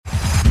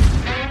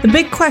The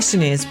big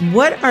question is,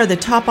 what are the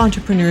top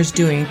entrepreneurs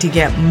doing to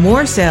get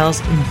more sales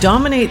and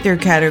dominate their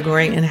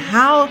category, and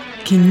how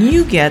can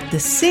you get the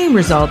same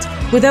results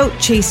without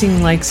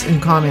chasing likes and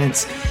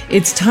comments?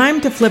 It's time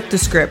to flip the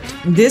script.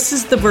 This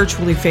is the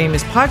Virtually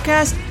Famous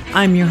podcast.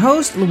 I'm your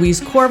host, Louise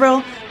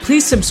Corville.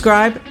 Please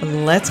subscribe.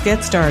 Let's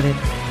get started.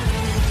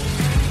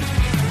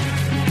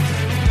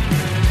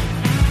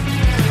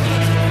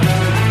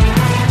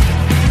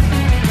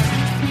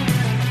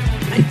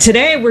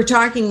 Today, we're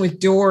talking with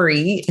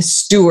Dory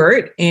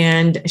Stewart,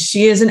 and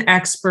she is an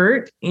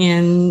expert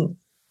in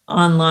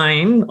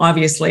online,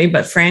 obviously,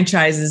 but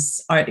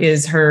franchises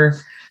is her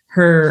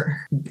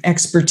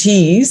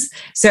expertise.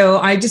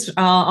 So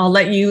I'll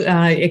let you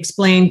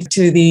explain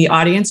to the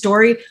audience,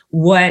 Dory,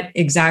 what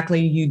exactly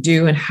you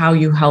do and how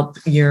you help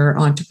your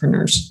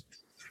entrepreneurs.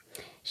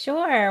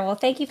 Sure. Well,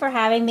 thank you for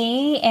having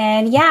me.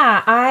 And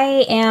yeah,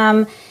 I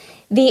am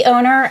the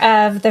owner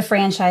of the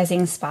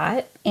Franchising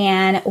Spot.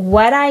 And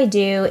what I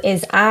do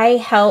is I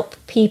help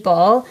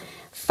people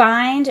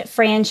find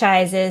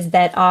franchises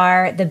that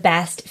are the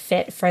best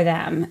fit for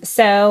them.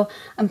 So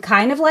I'm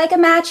kind of like a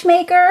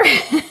matchmaker,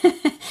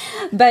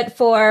 but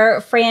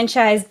for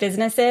franchise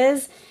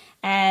businesses.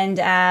 And,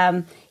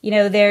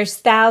 there's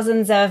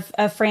thousands of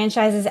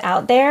franchises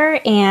out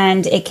there,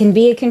 and it can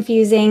be a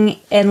confusing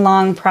and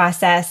long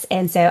process.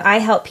 And so I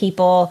help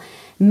people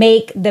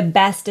make the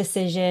best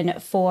decision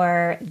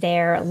for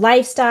their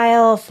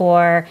lifestyle,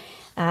 for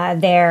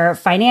their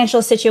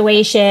financial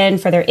situation,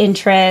 for their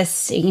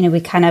interests.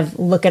 We kind of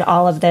look at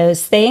all of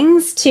those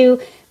things to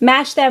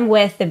match them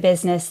with the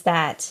business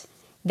that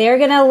they're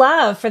going to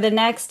love for the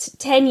next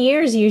 10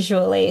 years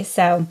usually.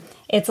 So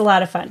it's a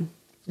lot of fun.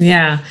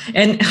 Yeah.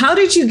 And how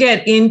did you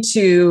get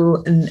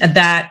into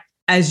that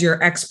as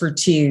your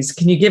expertise?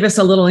 Can you give us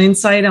a little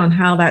insight on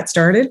how that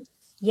started?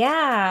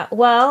 Yeah.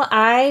 Well,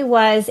 I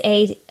was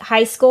a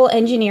high school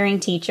engineering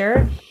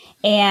teacher,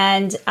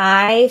 and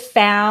I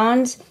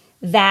found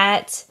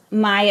that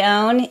my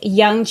own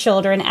young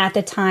children at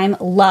the time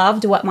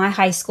loved what my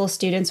high school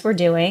students were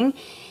doing.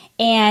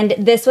 And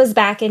this was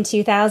back in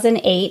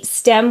 2008.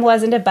 STEM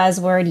wasn't a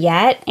buzzword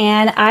yet.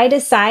 And I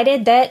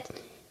decided that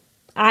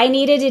I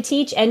needed to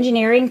teach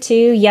engineering to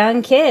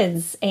young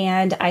kids.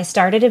 And I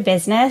started a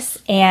business,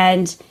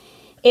 and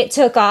it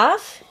took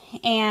off.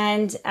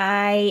 And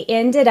I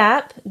ended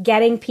up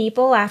getting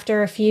people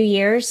after a few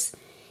years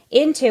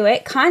into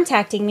it,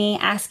 contacting me,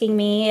 asking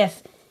me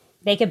if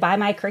they could buy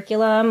my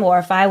curriculum or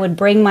if I would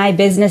bring my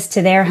business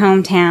to their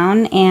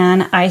hometown.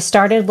 And I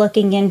started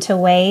looking into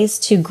ways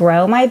to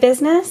grow my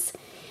business.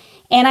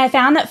 And I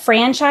found that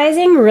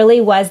franchising really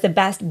was the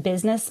best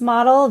business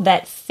model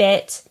that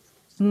fit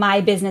my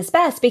business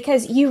best,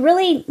 because you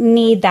really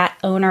need that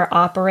owner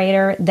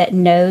operator that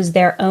knows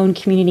their own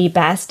community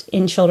best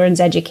in children's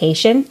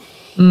education.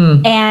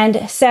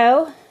 And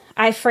so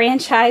I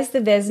franchised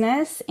the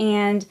business,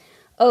 and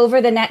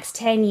over the next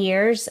 10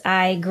 years,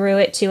 I grew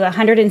it to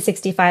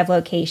 165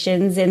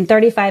 locations in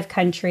 35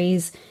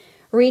 countries,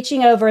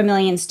 reaching over 1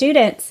 million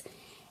students.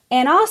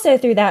 And also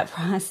through that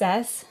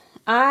process,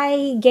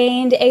 I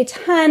gained a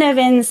ton of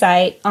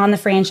insight on the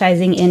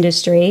franchising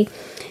industry.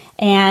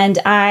 And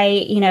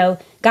I,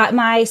 got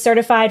my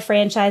certified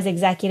franchise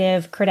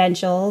executive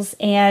credentials,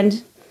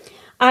 and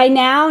I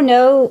now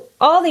know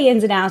all the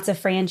ins and outs of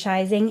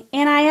franchising,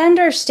 and I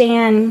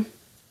understand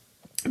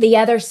the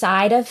other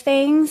side of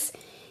things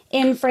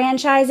in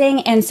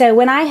franchising. And so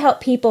when I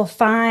help people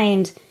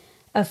find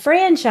a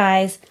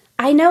franchise,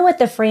 I know what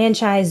the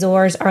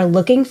franchisors are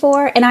looking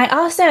for. And I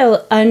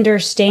also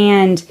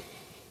understand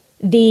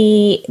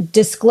the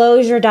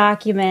disclosure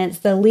documents,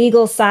 the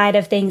legal side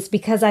of things,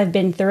 because I've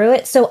been through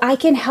it. So I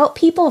can help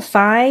people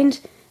find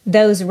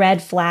those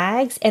red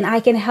flags, and I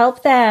can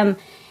help them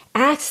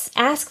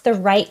ask the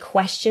right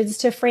questions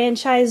to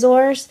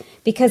franchisors,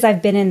 because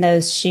I've been in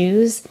those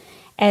shoes.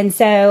 And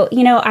so,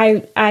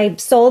 I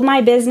sold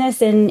my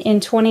business in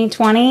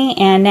 2020,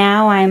 and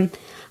now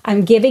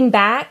I'm giving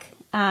back.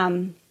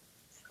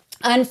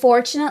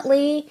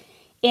 Unfortunately,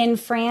 in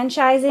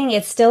franchising,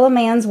 it's still a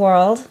man's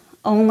world.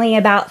 Only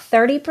about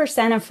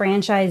 30% of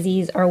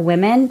franchisees are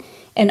women,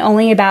 and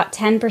only about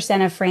 10%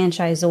 of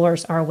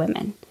franchisors are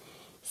women.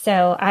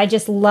 So I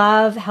just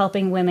love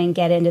helping women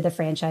get into the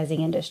franchising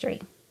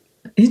industry.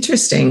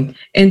 Interesting.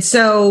 And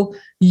so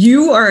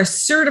you are a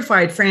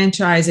certified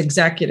franchise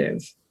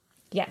executive.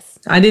 Yes.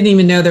 I didn't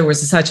even know there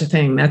was such a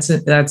thing.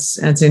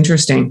 That's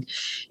interesting.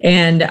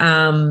 And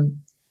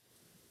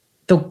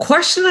the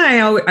question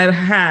I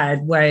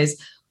had was,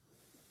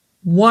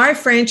 why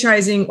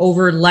franchising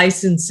over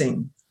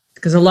licensing?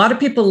 Because a lot of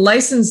people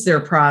license their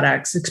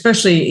products,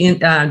 especially in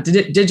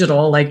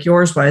digital, like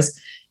yours was,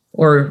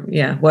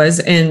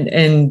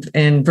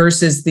 and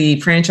versus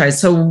the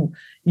franchise. So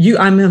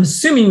I'm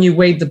assuming you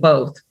weighed the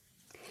both.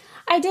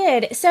 I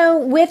did. So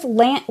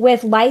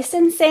with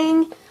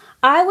licensing,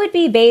 I would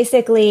be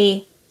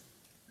basically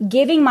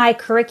giving my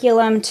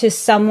curriculum to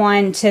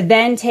someone to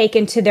then take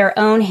into their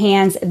own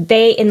hands.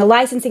 In the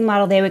licensing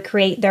model, they would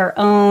create their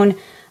own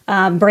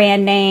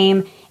brand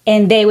name,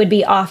 and they would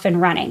be off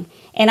and running.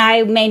 And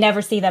I may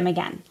never see them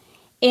again.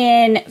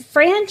 In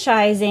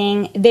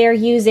franchising, they're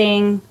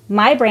using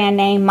my brand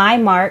name, my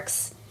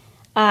marks.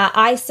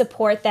 I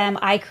support them.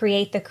 I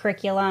create the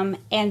curriculum.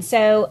 And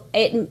so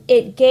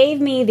it gave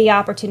me the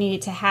opportunity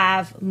to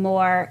have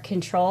more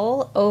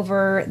control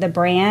over the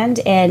brand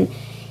and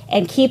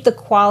keep the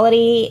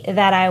quality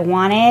that I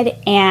wanted.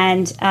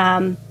 And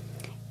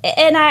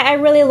I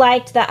really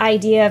liked the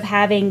idea of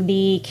having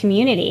the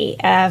community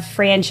of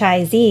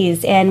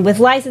franchisees. And with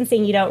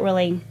licensing, you don't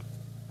really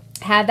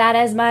have that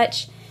as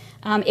much.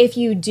 If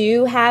you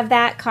do have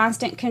that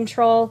constant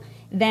control,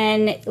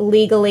 then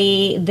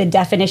legally the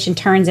definition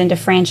turns into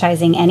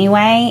franchising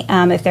anyway,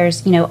 if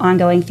there's,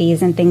 ongoing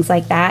fees and things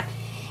like that.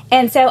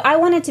 And so I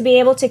wanted to be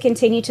able to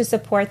continue to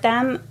support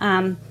them.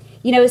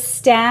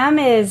 STEM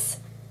is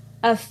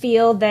a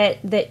field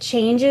that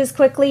changes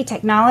quickly.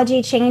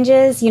 Technology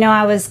changes.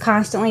 I was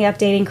constantly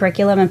updating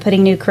curriculum and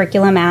putting new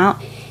curriculum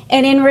out.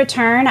 And in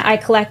return, I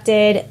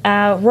collected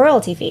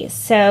royalty fees.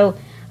 So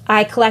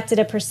I collected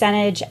a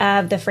percentage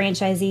of the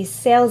franchisee's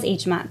sales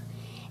each month.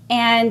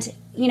 And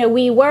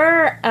we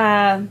were,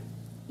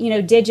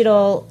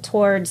 digital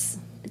towards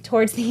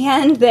the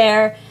end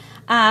there,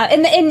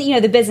 and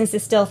the business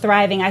is still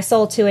thriving. I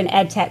sold to an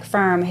ed tech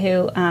firm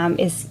who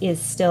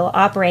is still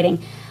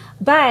operating,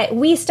 but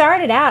we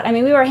started out. I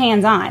mean, we were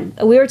hands on.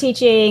 We were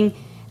teaching,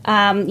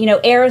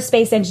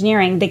 aerospace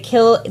engineering.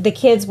 The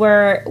kids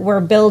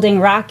were building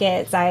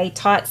rockets. I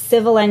taught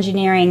civil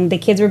engineering. The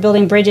kids were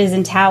building bridges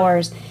and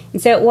towers,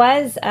 and so it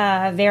was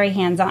very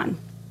hands on.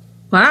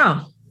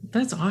 Wow.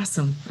 That's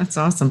awesome. That's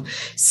awesome.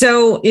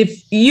 So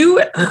if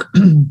you,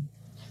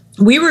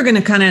 we were going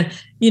to kind of,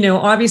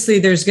 obviously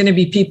there's going to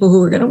be people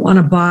who are going to want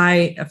to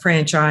buy a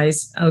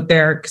franchise out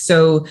there.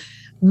 So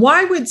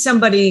why would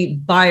somebody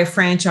buy a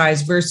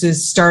franchise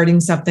versus starting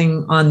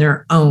something on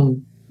their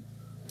own?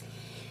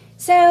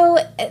 So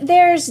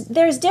there's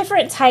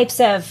different types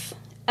of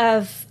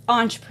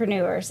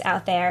entrepreneurs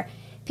out there.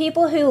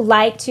 People who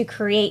like to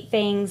create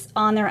things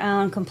on their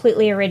own,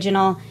 completely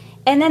original.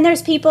 And then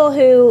there's people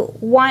who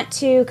want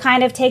to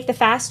kind of take the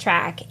fast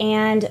track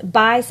and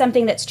buy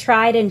something that's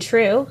tried and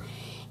true.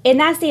 And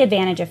that's the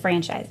advantage of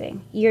franchising.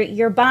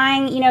 You're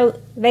buying,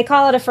 they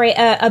call it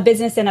a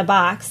business in a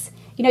box.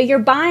 You're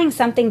buying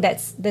something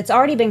that's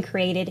already been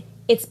created.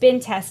 It's been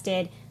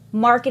tested.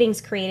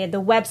 Marketing's created.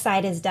 The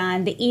website is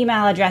done. The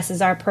email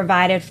addresses are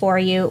provided for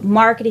you.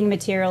 Marketing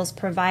materials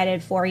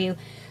provided for you.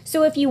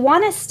 So if you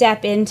want to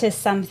step into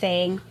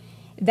something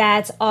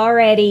that's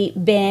already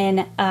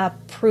been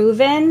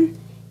proven,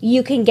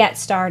 you can get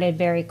started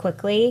very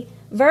quickly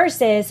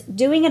versus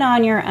doing it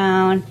on your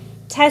own,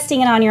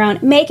 testing it on your own,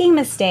 making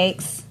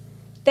mistakes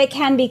that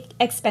can be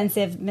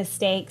expensive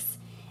mistakes.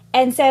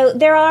 And so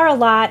there are a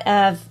lot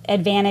of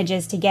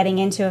advantages to getting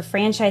into a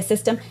franchise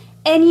system.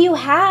 And you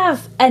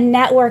have a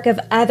network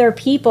of other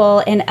people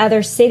in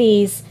other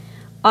cities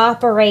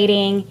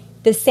operating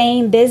the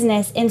same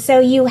business. And so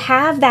you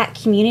have that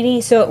community.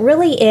 So it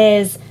really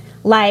is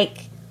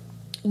like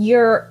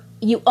you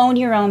own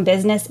your own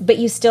business, but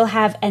you still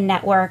have a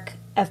network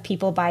of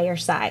people by your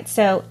side.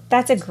 So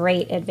that's a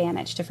great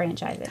advantage to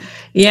franchising.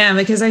 Yeah,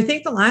 because I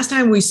think the last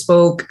time we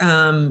spoke,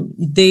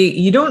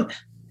 you don't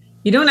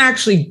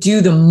actually do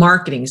the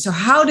marketing. So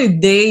how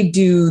did they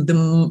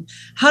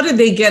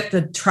get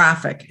the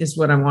traffic is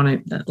what I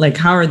want to, like,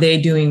 how are they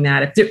doing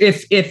that?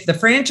 If the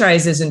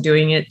franchise isn't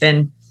doing it,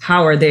 then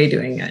how are they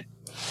doing it?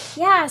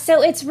 Yeah,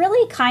 so it's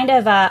really kind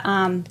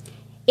of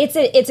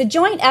it's a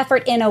joint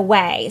effort in a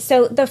way.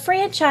 So the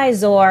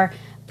franchisor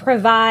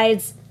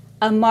provides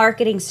a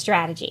marketing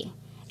strategy.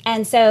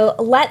 And so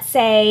let's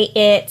say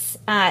it's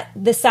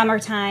the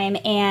summertime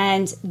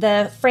and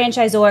the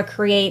franchisor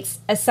creates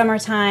a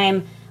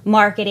summertime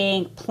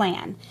marketing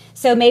plan.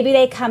 So maybe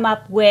they come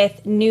up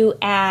with new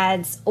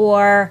ads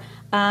or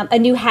a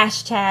new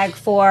hashtag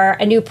for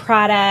a new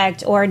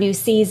product or a new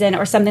season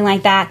or something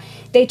like that.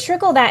 They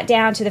trickle that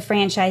down to the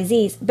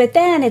franchisees, but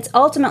then it's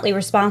ultimately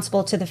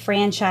responsible to the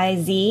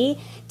franchisee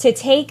to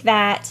take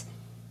that,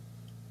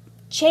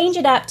 change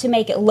it up to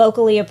make it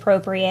locally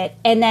appropriate,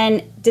 and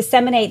then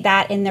disseminate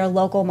that in their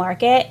local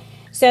market.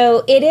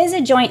 So it is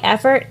a joint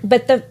effort,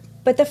 but the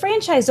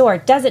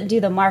franchisor doesn't do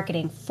the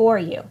marketing for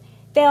you.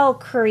 They'll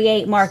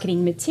create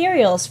marketing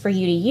materials for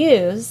you to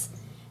use,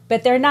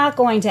 but they're not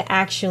going to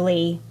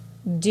actually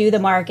do the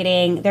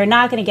marketing. They're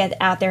not going to get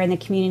out there in the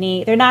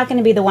community. They're not going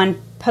to be the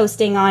one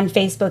posting on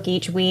Facebook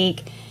each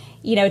week,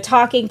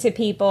 talking to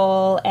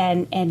people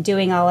and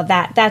doing all of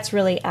that. That's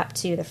really up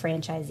to the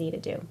franchisee to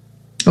do.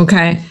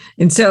 Okay.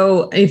 And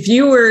so if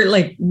you were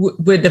like,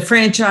 would the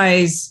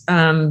franchise,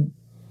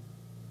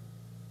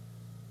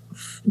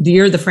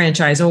 you're the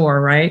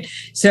franchisor, right?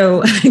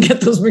 So I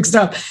get those mixed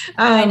up.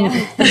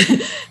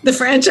 The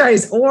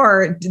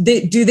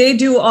franchisor, do they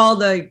do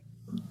all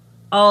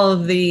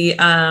of the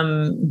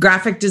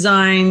graphic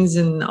designs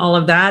and all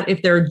of that?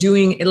 If they're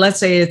doing, let's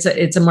say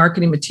it's a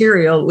marketing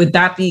material, would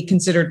that be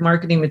considered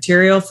marketing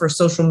material for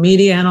social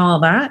media and all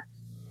of that?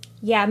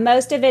 Yeah,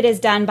 most of it is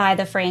done by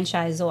the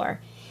franchisor.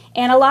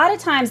 And a lot of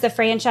times the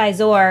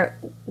franchisor,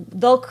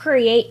 they'll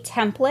create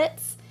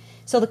templates.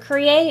 So to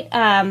create,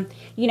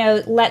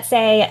 let's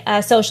say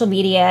a social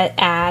media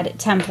ad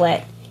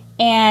template,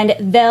 and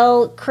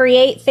they'll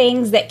create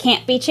things that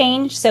can't be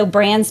changed, so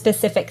brand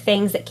specific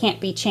things that can't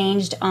be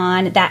changed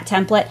on that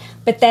template,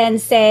 but then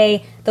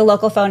say the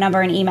local phone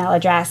number and email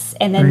address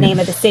and the name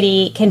of the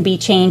city can be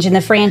changed, and the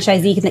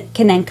franchisee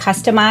can then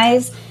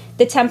customize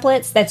the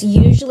templates. That's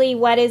usually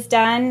what is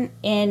done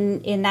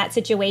in that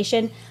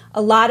situation.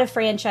 A lot of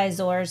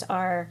franchisors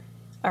are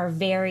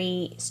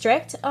very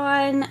strict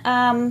on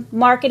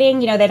marketing.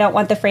 They don't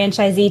want the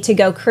franchisee to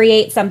go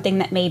create something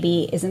that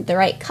maybe isn't the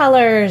right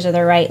colors or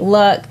the right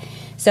look.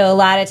 So a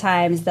lot of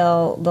times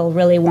they'll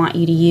really want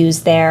you to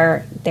use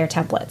their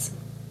templates.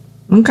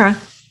 Okay.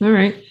 All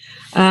right.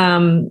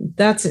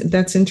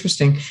 That's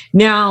interesting.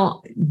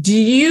 Now, do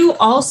you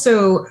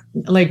also,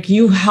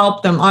 you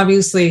help them?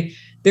 Obviously,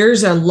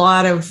 there's a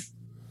lot of,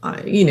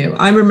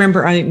 I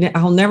remember,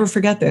 I'll never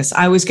forget this.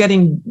 I was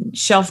getting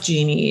Shelf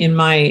Genie in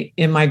my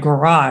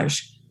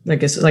garage,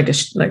 like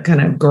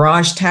kind of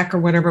garage tech or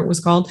whatever it was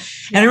called.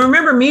 And I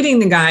remember meeting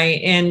the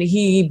guy, and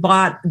he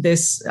bought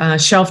this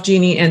Shelf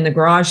Genie and the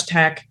Garage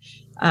Tech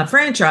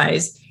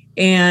franchise,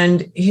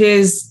 and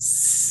his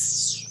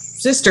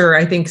sister,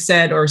 I think,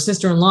 said, or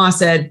sister-in-law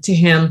said to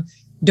him,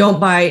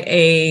 "Don't buy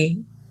a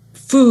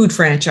food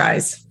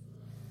franchise."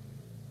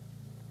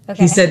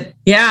 Okay. He said,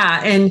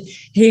 yeah. And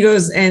he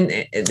goes, and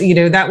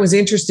that was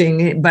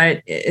interesting,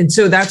 and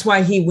so that's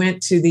why he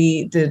went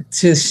to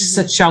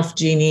Shelf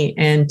Genie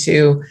and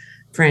to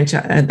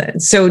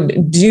franchise. So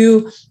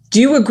do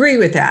you agree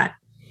with that?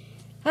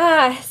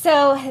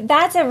 So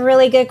that's a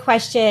really good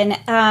question.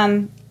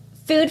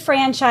 Food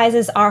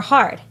franchises are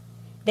hard.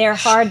 They're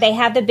hard. They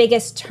have the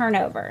biggest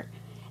turnover.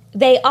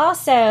 They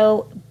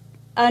also,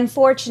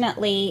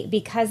 unfortunately,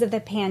 because of the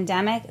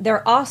pandemic,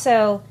 they're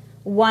also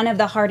one of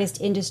the hardest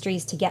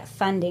industries to get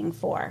funding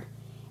for.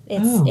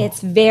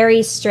 It's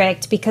very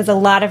strict because a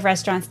lot of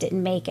restaurants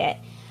didn't make it.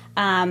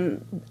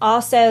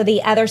 Also,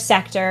 the other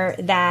sector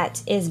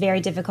that is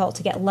very difficult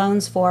to get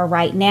loans for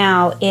right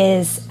now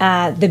is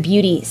the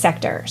beauty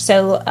sector.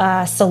 So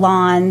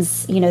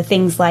salons,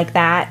 things like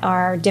that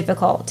are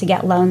difficult to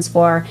get loans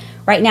for.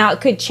 Right now, it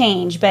could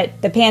change,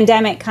 but the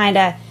pandemic kind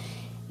of,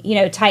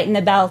 tightened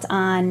the belt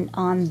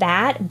on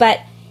that. But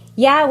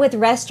yeah, with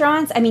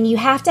restaurants, you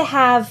have to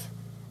have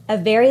a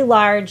very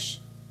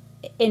large,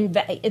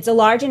 it's a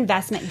large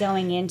investment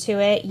going into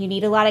it. You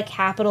need a lot of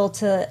capital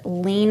to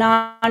lean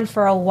on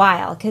for a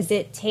while because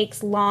it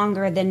takes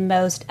longer than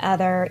most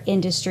other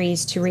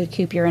industries to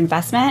recoup your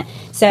investment.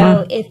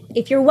 So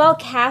if you're well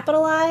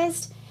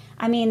capitalized,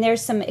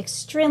 there's some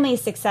extremely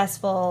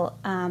successful,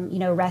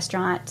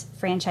 restaurant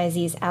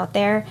franchisees out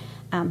there,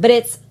 but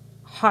it's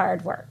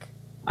hard work.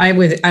 I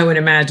would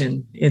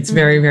imagine it's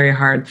very, very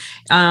hard.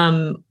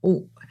 And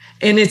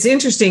it's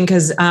interesting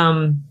because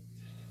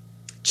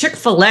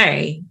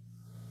Chick-fil-A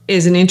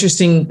is an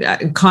interesting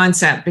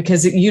concept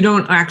because you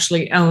don't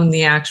actually own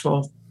you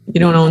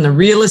don't own the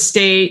real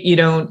estate. You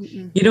don't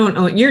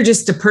own, you're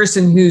just a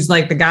person who's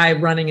like the guy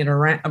running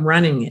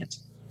it.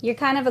 You're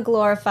kind of a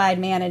glorified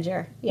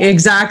manager. Yeah.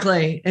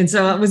 Exactly. And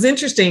so it was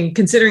interesting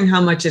considering how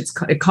much it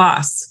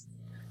costs.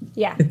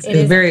 Yeah, it's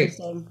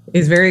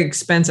very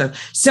expensive.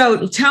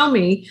 So tell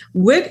me,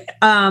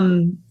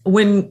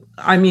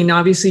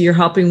 obviously you're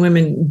helping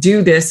women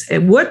do this.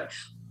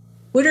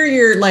 What are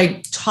your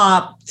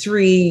top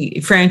 3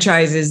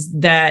 franchises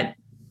that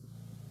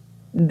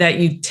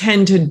you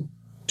tend to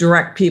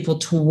direct people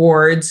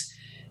towards?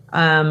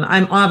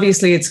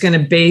 Obviously it's going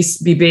to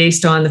be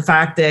based on the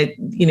fact that,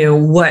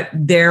 what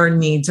their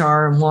needs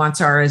are and wants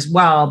are as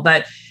well.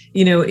 But,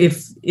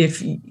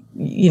 if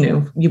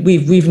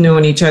we've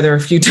known each other a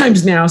few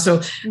times now.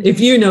 So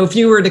if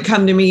you were to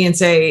come to me and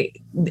say,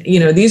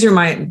 these are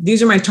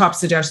my top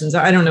suggestions.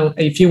 I don't know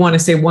if you want to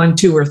say 1,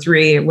 2, or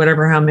 3,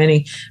 whatever, how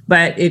many,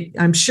 but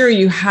I'm sure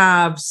you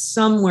have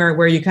somewhere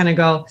where you kind of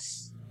go,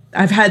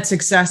 I've had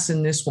success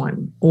in this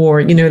one,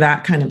 or,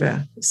 that kind of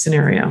a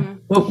scenario. Mm-hmm.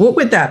 What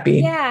would that be?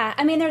 Yeah.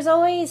 There's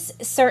always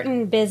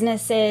certain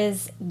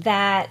businesses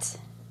that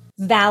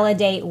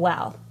validate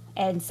well.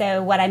 And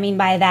so what I mean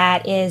by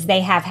that is they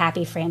have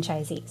happy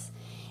franchisees.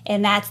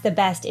 And that's the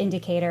best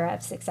indicator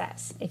of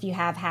success. If you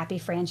have happy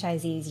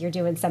franchisees, you're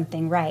doing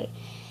something right.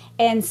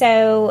 And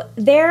so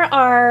there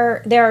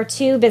are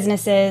 2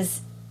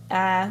 businesses,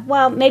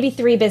 maybe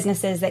 3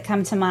 businesses that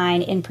come to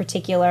mind in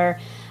particular.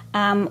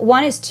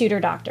 One is Tutor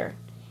Doctor.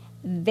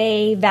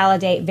 They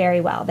validate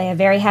very well. They have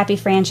very happy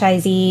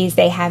franchisees.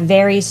 They have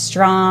very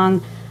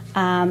strong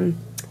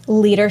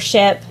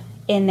leadership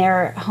in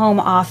their home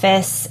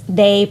office.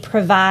 They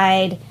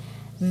provide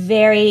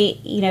very,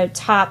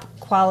 top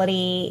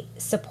quality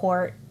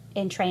support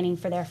and training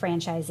for their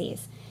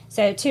franchisees.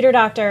 So Tutor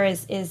Doctor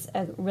is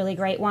a really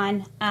great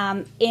one.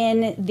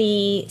 In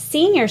the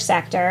senior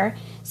sector,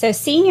 so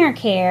senior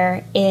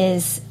care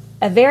is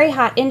a very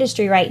hot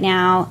industry right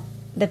now.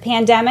 The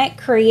pandemic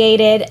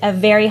created a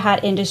very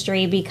hot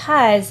industry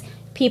because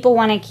people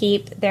want to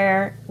keep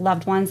their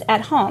loved ones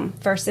at home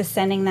versus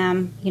sending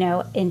them,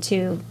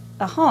 into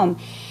a home.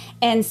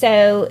 And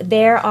so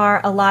there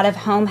are a lot of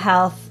home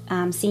health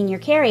senior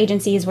care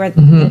agencies where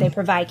they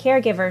provide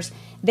caregivers.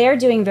 They're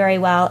doing very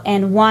well.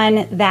 And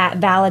one that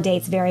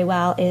validates very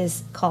well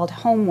is called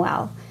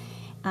HomeWell.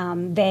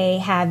 They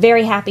have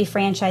very happy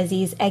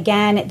franchisees.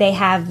 Again, they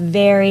have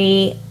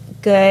very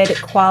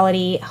good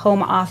quality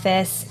home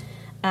office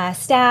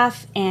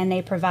staff, and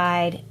they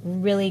provide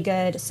really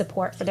good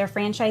support for their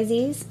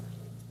franchisees.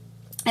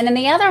 And then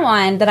the other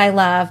one that I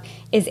love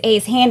is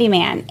Ace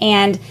Handyman.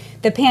 And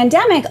the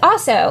pandemic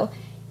also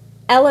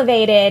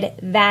elevated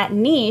that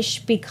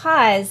niche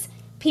because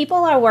people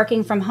are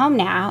working from home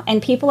now,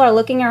 and people are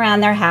looking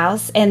around their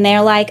house and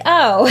they're like,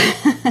 oh,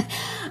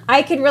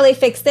 I could really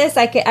fix this.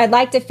 I'd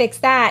like to fix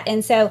that.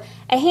 And so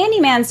a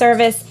handyman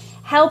service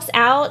helps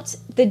out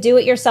the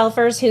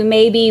do-it-yourselfers who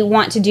maybe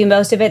want to do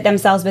most of it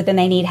themselves, but then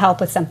they need help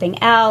with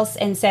something else.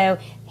 And so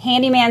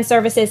handyman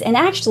services, and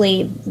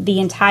actually the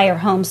entire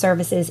home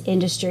services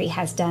industry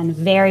has done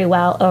very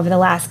well over the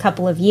last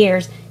couple of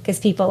years because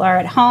people are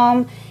at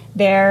home.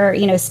 They're,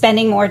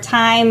 spending more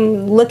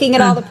time looking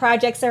at all the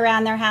projects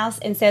around their house.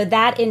 And so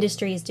that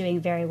industry is doing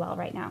very well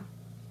right now.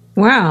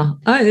 Wow.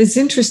 It's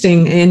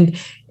interesting. And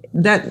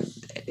that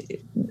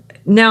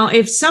now,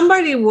 if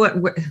somebody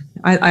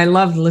I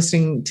love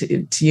listening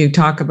to you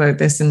talk about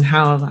this and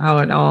how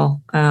it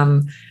all,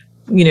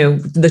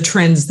 the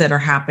trends that are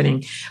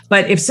happening.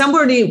 But if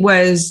somebody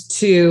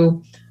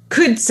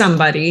could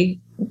somebody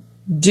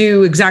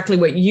do exactly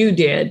what you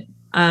did?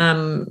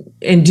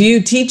 And do you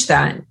teach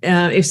that?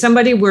 If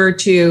somebody were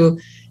to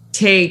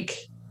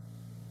take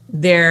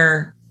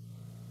their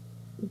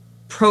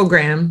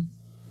program,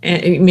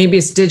 and maybe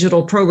it's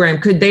digital program,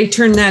 could they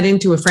turn that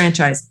into a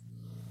franchise?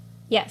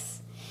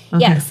 Yes. Okay.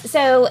 Yes.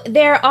 So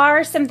there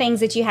are some things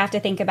that you have to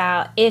think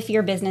about if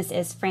your business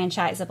is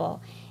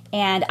franchisable.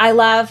 And I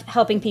love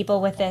helping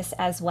people with this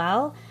as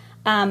well.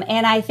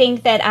 And I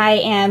think that I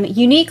am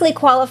uniquely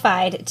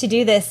qualified to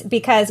do this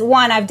because,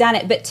 one, I've done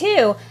it, but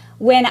two,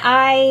 when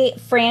I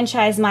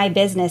franchised my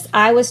business,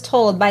 I was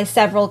told by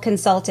several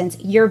consultants,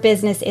 your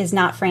business is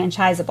not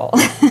franchisable.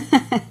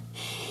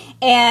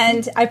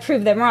 And I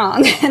proved them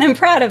wrong, and I'm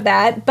proud of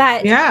that.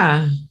 But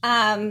yeah,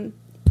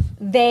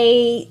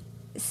 they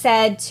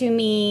said to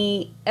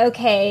me,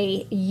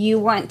 okay, you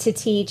want to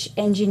teach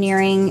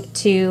engineering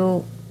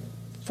to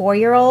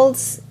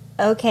 4-year-olds?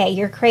 Okay,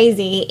 you're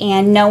crazy,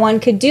 and no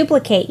one could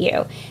duplicate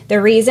you. The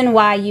reason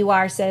why you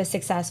are so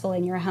successful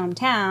in your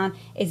hometown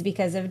is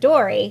because of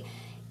Dory.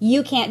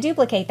 You can't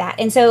duplicate that.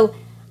 And so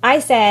I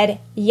said,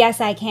 yes,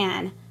 I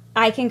can.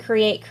 I can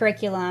create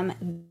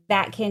curriculum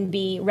that can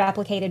be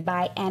replicated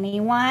by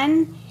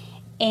anyone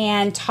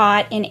and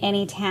taught in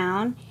any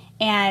town.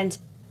 And,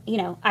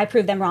 I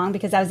proved them wrong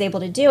because I was able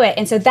to do it.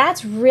 And so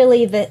that's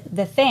really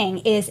the thing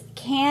is,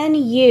 can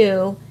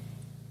you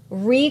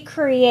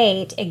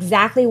recreate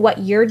exactly what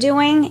you're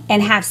doing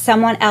and have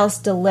someone else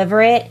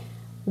deliver it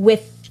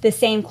with the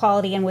same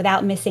quality and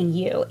without missing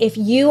you? If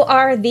you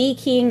are the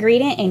key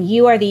ingredient and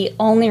you are the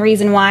only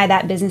reason why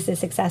that business is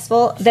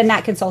successful, then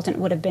that consultant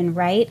would have been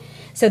right.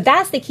 So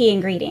that's the key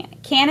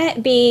ingredient.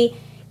 Can the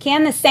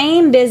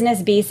same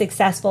business be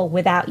successful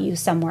without you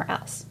somewhere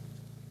else?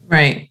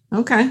 Right.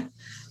 Okay.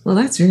 Well,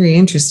 that's very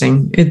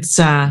interesting. It's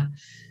an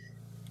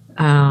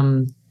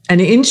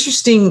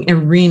interesting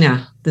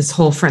arena, this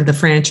whole the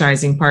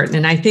franchising part.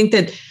 And I think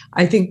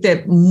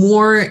that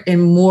more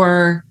and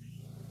more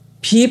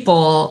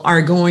people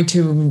are going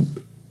to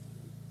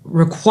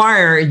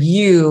require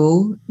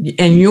you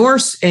and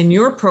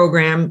your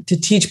program to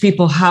teach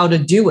people how to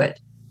do it.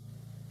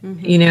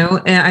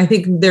 Mm-hmm. And I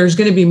think there's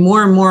going to be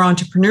more and more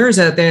entrepreneurs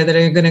out there that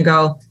are going to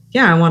go,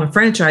 yeah, I want to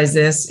franchise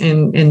this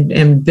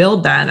and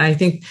build that. And I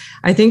think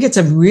it's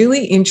a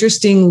really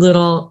interesting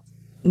little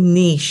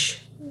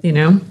niche,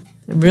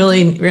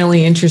 really,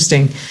 really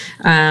interesting.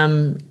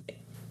 And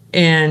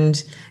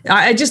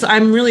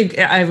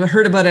I've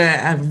heard about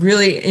a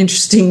really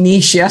interesting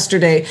niche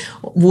yesterday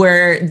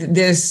where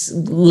this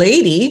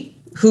lady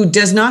who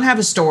does not have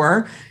a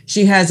store,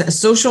 she has a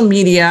social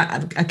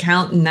media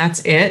account and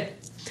that's it.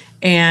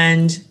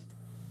 And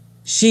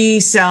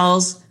she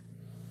sells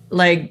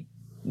like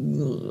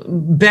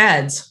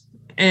beds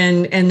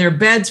and they're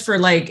beds for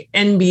like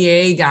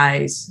NBA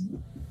guys.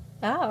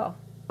 Oh.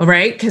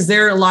 Right? Because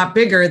they're a lot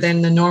bigger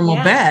than the normal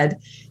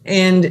bed.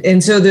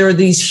 And so there are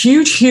these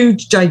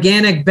huge,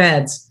 gigantic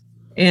beds,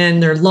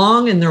 and they're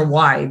long and they're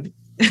wide.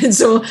 And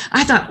so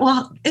I thought,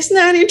 well, isn't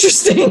that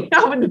interesting?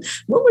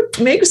 What would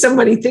make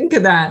somebody think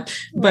of that?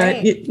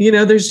 But,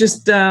 there's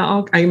just,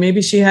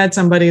 maybe she had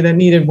somebody that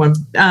needed one.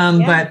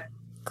 But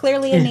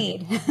clearly a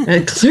need.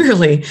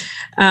 Clearly.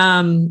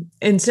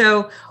 And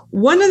so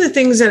one of the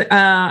things that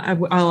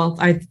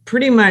I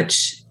pretty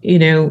much,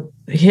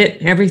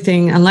 hit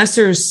everything, unless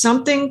there's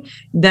something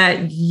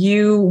that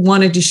you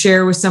wanted to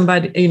share with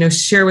somebody,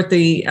 share with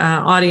the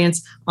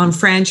audience on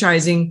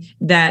franchising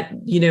that,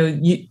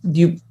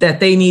 that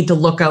they need to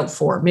look out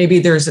for. Maybe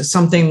there's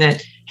something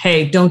that,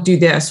 hey, don't do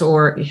this,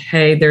 or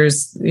hey,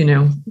 there's,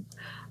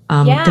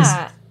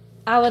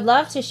 I would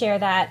love to share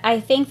that.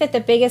 I think that the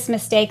biggest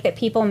mistake that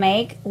people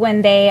make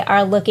when they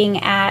are looking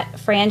at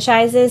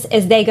franchises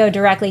is they go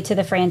directly to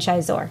the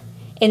franchisor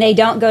and they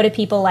don't go to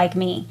people like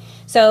me.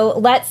 So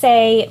let's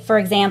say, for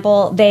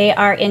example, they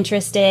are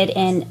interested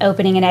in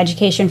opening an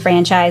education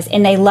franchise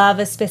and they love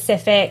a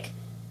specific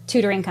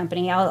tutoring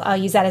company. I'll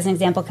use that as an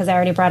example because I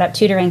already brought up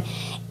tutoring.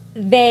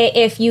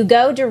 If you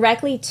go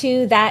directly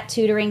to that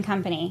tutoring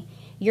company,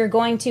 you're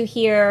going to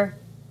hear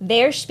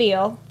their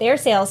spiel, their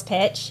sales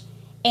pitch.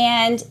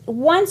 And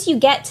once you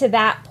get to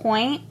that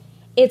point,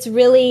 it's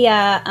really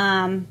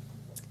a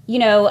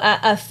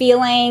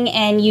feeling,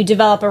 and you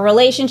develop a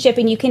relationship,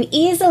 and you can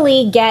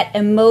easily get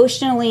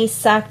emotionally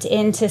sucked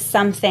into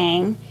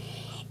something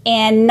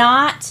and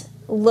not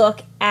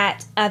look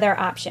at other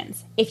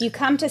options. If you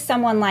come to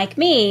someone like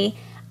me,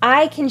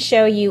 I can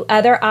show you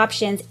other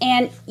options,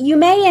 and you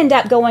may end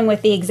up going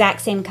with the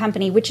exact same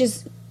company, which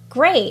is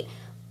great.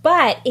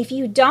 But if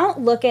you don't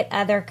look at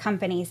other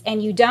companies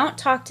and you don't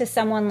talk to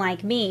someone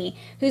like me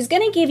who's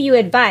going to give you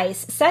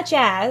advice, such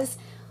as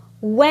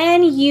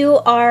when you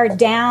are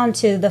down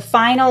to the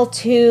final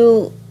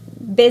 2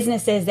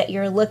 businesses that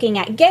you're looking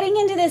at getting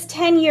into this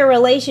 10-year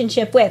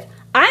relationship with,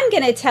 I'm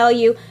going to tell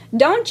you,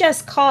 don't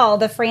just call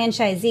the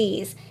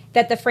franchisees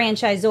that the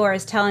franchisor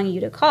is telling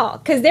you to call,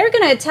 because they're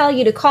going to tell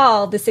you to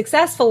call the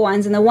successful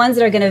ones and the ones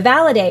that are going to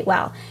validate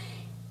well.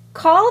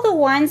 Call the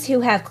ones who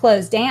have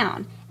closed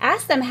down.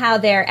 Ask them how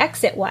their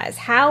exit was.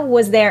 How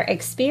was their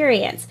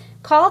experience?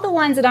 Call the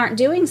ones that aren't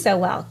doing so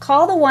well.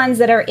 Call the ones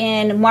that are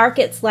in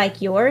markets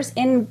like yours,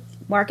 in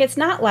markets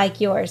not like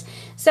yours.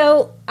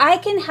 So I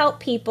can help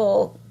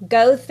people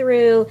go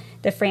through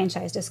the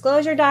franchise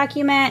disclosure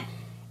document.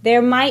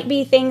 There might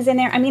be things in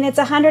there. I mean, it's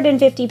a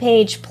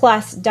 150-page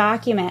plus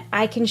document.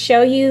 I can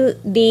show you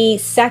the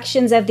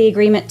sections of the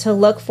agreement to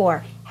look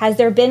for. Has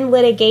there been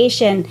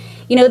litigation?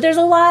 There's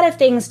a lot of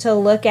things to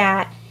look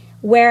at.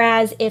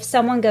 Whereas if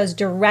someone goes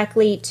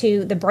directly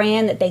to the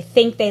brand that they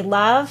think they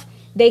love,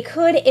 they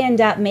could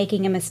end up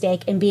making a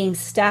mistake and being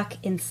stuck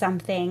in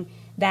something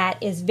that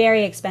is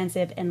very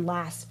expensive and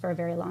lasts for a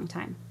very long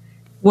time.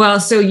 Well,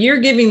 so you're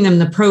giving them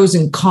the pros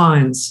and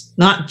cons,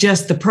 not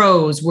just the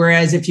pros.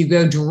 Whereas if you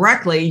go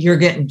directly, you're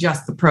getting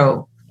just the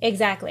pro.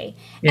 Exactly.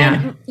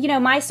 Yeah.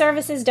 And, my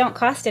services don't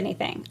cost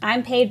anything.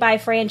 I'm paid by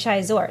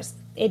franchisors.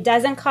 It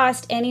doesn't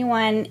cost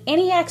anyone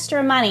any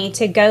extra money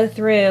to go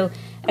through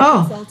a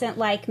consultant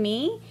like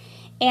me.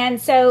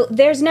 And so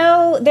there's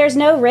no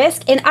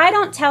risk. And I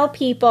don't tell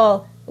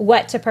people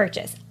what to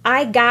purchase.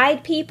 I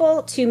guide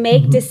people to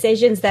make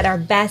decisions that are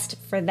best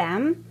for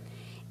them.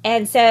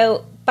 And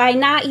so by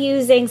not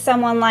using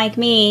someone like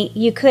me,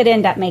 you could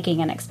end up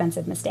making an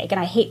expensive mistake.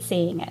 And I hate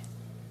seeing it.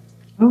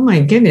 Oh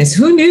my goodness.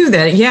 Who knew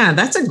that? Yeah,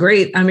 that's what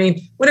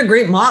a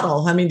great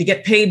model. To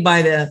get paid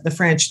by the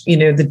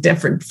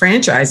different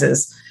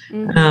franchises.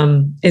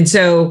 Mm-hmm. And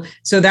so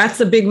that's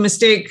the big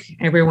mistake,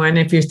 everyone.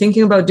 If you're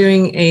thinking about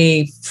doing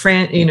a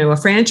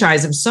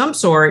franchise of some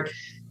sort,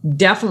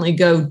 definitely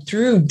go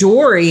through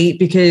Dory,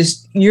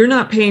 because you're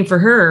not paying for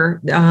her.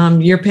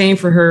 You're paying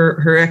for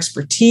her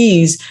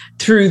expertise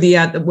through the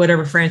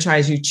whatever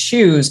franchise you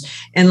choose.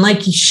 And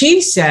like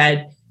she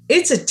said,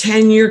 it's a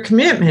 10-year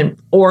commitment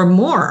or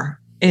more.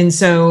 And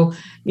so,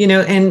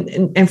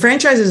 and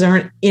franchises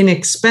aren't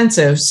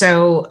inexpensive.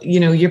 So,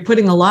 you're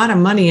putting a lot of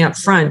money up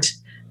front.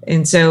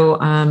 And so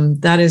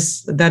that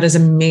is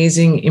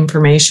amazing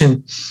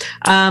information.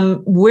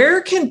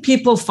 Where can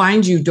people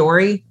find you,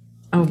 Dory?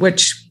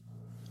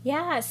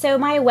 Yeah, so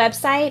my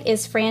website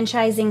is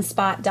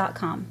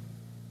franchisingspot.com.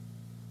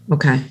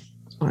 Okay,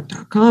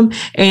 spot.com.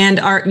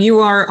 And you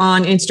are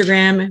on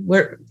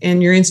Instagram,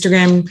 and your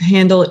Instagram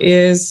handle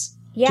is?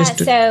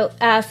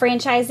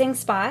 Franchising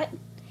Spot.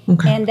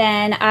 Okay. And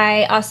then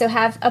I also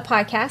have a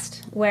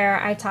podcast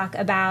where I talk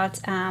about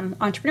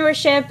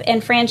entrepreneurship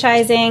and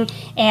franchising.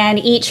 And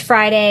each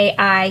Friday,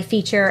 I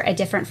feature a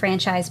different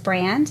franchise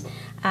brand,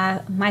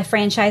 my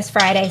Franchise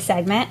Friday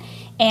segment.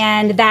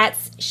 And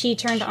that's She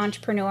Turned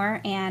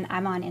Entrepreneur. And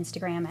I'm on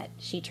Instagram at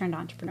She Turned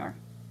Entrepreneur.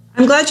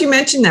 I'm glad you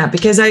mentioned that,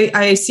 because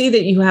I see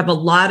that you have a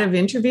lot of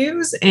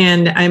interviews,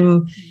 and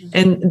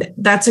and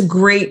that's a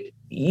great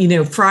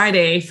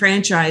Friday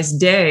franchise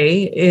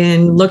day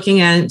in looking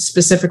at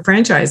specific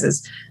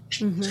franchises.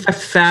 Mm-hmm.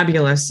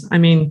 Fabulous.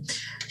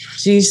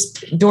 Geez,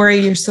 Dory,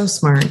 you're so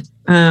smart.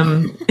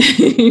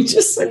 You're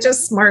just such a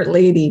smart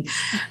lady.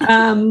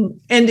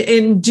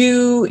 And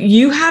do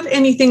you have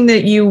anything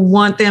that you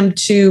want them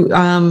to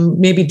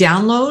maybe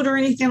download or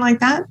anything like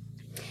that?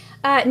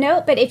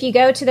 No, but if you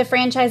go to the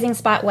Franchising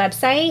Spot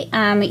website,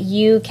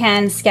 you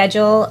can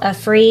schedule a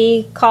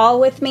free call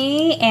with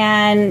me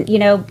and,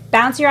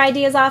 bounce your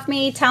ideas off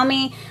me. Tell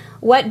me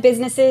what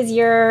businesses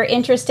you're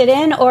interested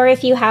in, or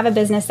if you have a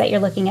business that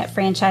you're looking at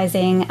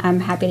franchising, I'm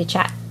happy to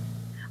chat.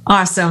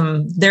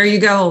 Awesome. There you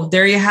go.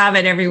 There you have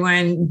it,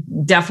 everyone.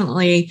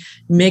 Definitely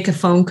make a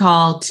phone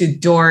call to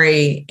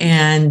Dory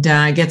and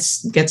get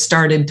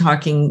started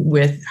talking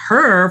with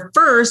her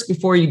first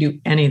before you do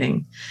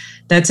anything.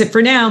 That's it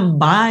for now.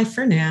 Bye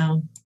for now.